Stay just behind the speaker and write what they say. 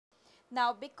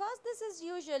Now, because this is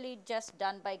usually just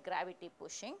done by gravity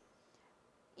pushing,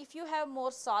 if you have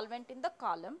more solvent in the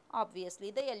column,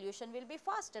 obviously the elution will be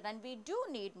faster and we do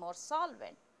need more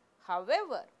solvent.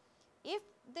 However, if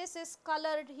this is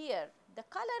colored here, the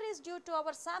color is due to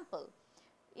our sample.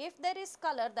 If there is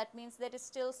color, that means there is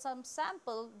still some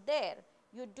sample there.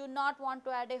 You do not want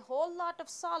to add a whole lot of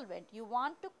solvent. You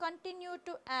want to continue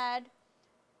to add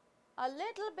a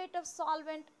little bit of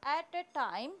solvent at a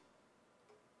time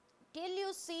till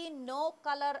you see no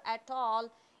color at all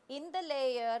in the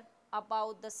layer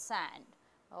above the sand.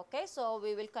 Okay, so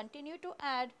we will continue to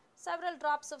add several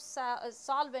drops of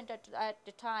solvent at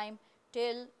a time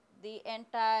till the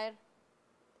entire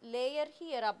layer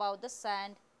here above the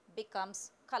sand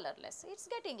becomes colorless. It is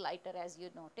getting lighter, as you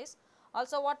notice.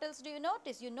 Also, what else do you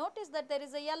notice? You notice that there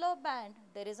is a yellow band,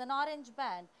 there is an orange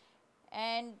band,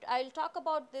 and I will talk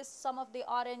about this, some of the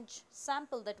orange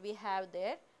sample that we have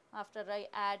there after I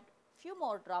add few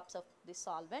more drops of the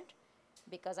solvent,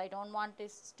 because I do not want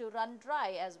this to run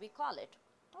dry, as we call it.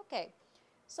 Okay.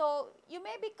 So, you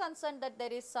may be concerned that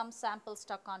there is some sample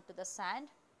stuck onto the sand.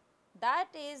 That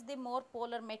is the more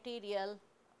polar material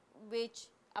which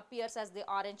appears as the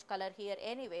orange color here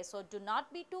anyway. So, do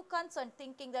not be too concerned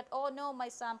thinking that, oh no, my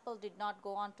sample did not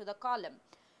go on to the column.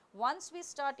 Once we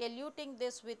start eluting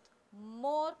this with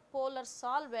more polar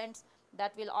solvents,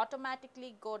 that will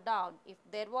automatically go down. If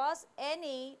there was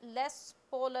any less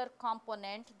polar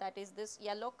component, that is this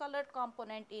yellow colored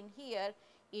component in here,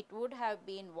 it would have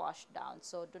been washed down.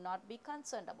 So, do not be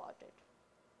concerned about it.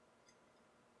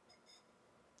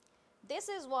 This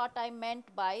is what I meant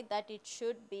by that it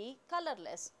should be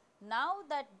colorless. Now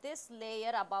that this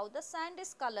layer above the sand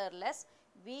is colorless,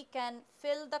 we can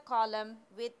fill the column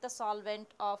with the solvent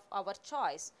of our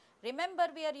choice. Remember,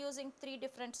 we are using 3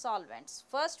 different solvents.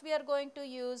 First, we are going to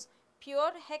use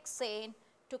pure hexane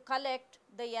to collect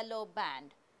the yellow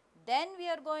band. Then we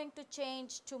are going to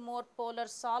change to more polar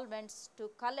solvents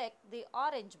to collect the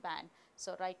orange band.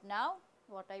 So, right now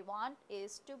what I want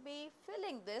is to be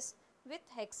filling this with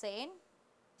hexane.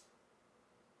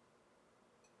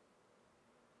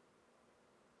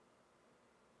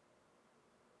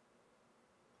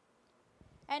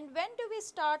 And when do we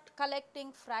start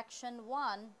collecting fraction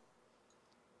 1?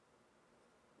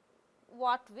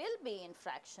 What will be in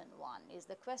fraction 1 is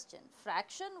the question.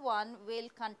 Fraction 1 will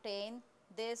contain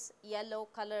this yellow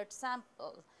colored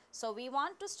sample. So, we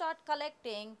want to start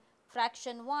collecting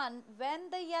fraction 1 when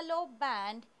the yellow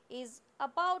band is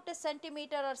about a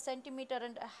centimeter or centimeter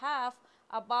and a half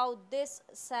above this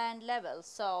sand level.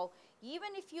 So, even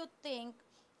if you think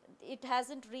it has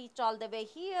not reached all the way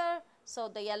here, so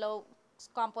the yellow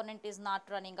component is not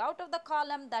running out of the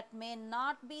column, that may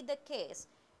not be the case.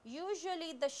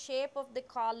 Usually the shape of the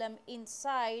column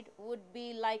inside would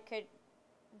be like a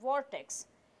vortex.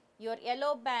 Your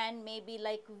yellow band may be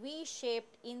like V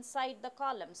shaped inside the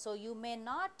column. So, you may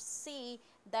not see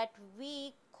that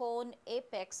V cone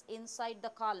apex inside the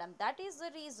column. That is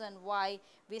the reason why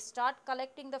we start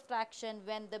collecting the fraction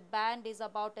when the band is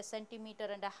about a centimeter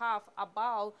and a half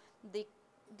above the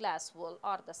glass wool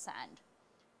or the sand.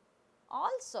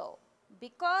 Also,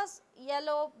 because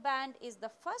yellow band is the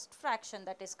first fraction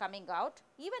that is coming out,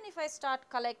 even if I start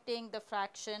collecting the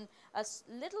fraction a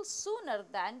little sooner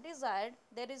than desired,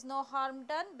 there is no harm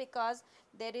done, because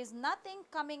there is nothing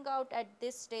coming out at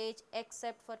this stage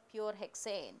except for pure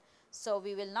hexane. So,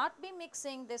 we will not be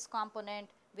mixing this component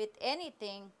with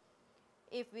anything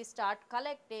if we start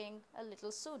collecting a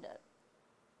little sooner.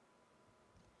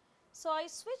 So, I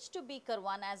switched to beaker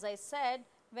 1, as I said,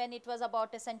 when it was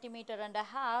about a centimeter and a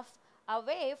half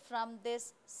away from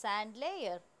this sand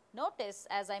layer. Notice,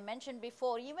 as I mentioned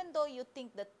before, even though you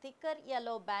think the thicker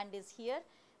yellow band is here,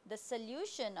 the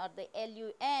solution or the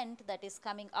eluent that is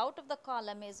coming out of the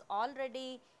column is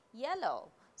already yellow.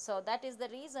 So, that is the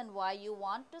reason why you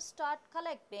want to start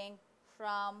collecting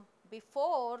from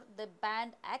before the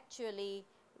band actually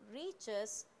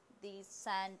reaches the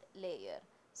sand layer.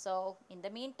 So, in the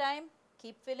meantime,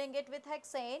 keep filling it with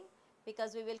hexane,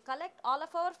 because we will collect all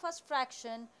of our first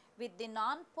fraction with the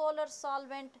non-polar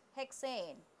solvent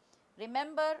hexane.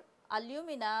 Remember,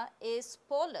 alumina is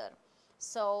polar.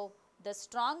 So, the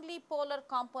strongly polar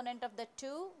component of the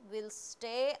two will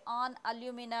stay on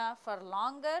alumina for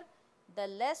longer. The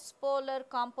less polar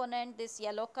component, this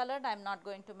yellow colored, I am not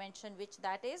going to mention which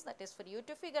that is for you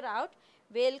to figure out,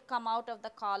 will come out of the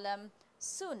column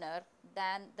sooner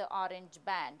than the orange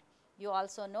band. You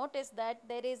also notice that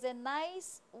there is a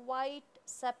nice white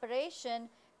separation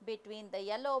between the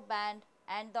yellow band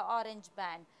and the orange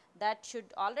band. That should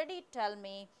already tell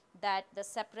me that the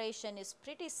separation is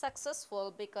pretty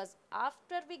successful, because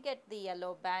after we get the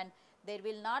yellow band, There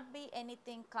will not be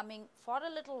anything coming for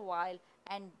a little while,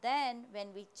 and then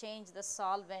when we change the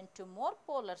solvent to more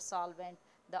polar solvent,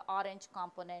 the orange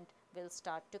component will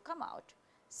start to come out.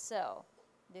 So,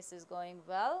 this is going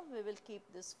well. We will keep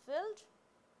this filled.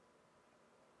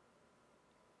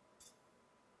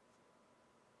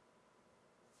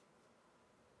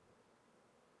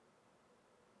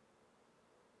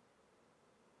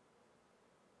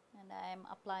 And I am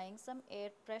applying some air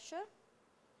pressure.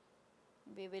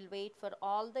 We will wait for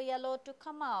all the yellow to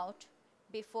come out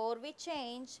before we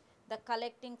change the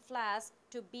collecting flask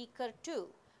to beaker 2.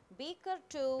 Beaker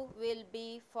 2 will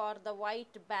be for the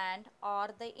white band or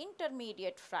the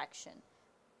intermediate fraction.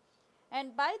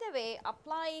 And by the way,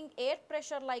 applying air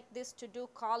pressure like this to do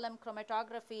column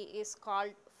chromatography is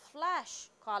called flash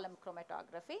column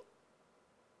chromatography.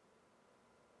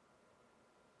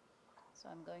 So,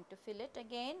 I am going to fill it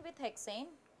again with hexane.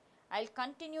 I will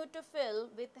continue to fill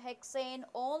with hexane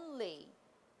only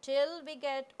till we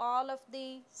get all of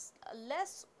the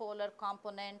less polar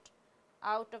component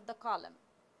out of the column.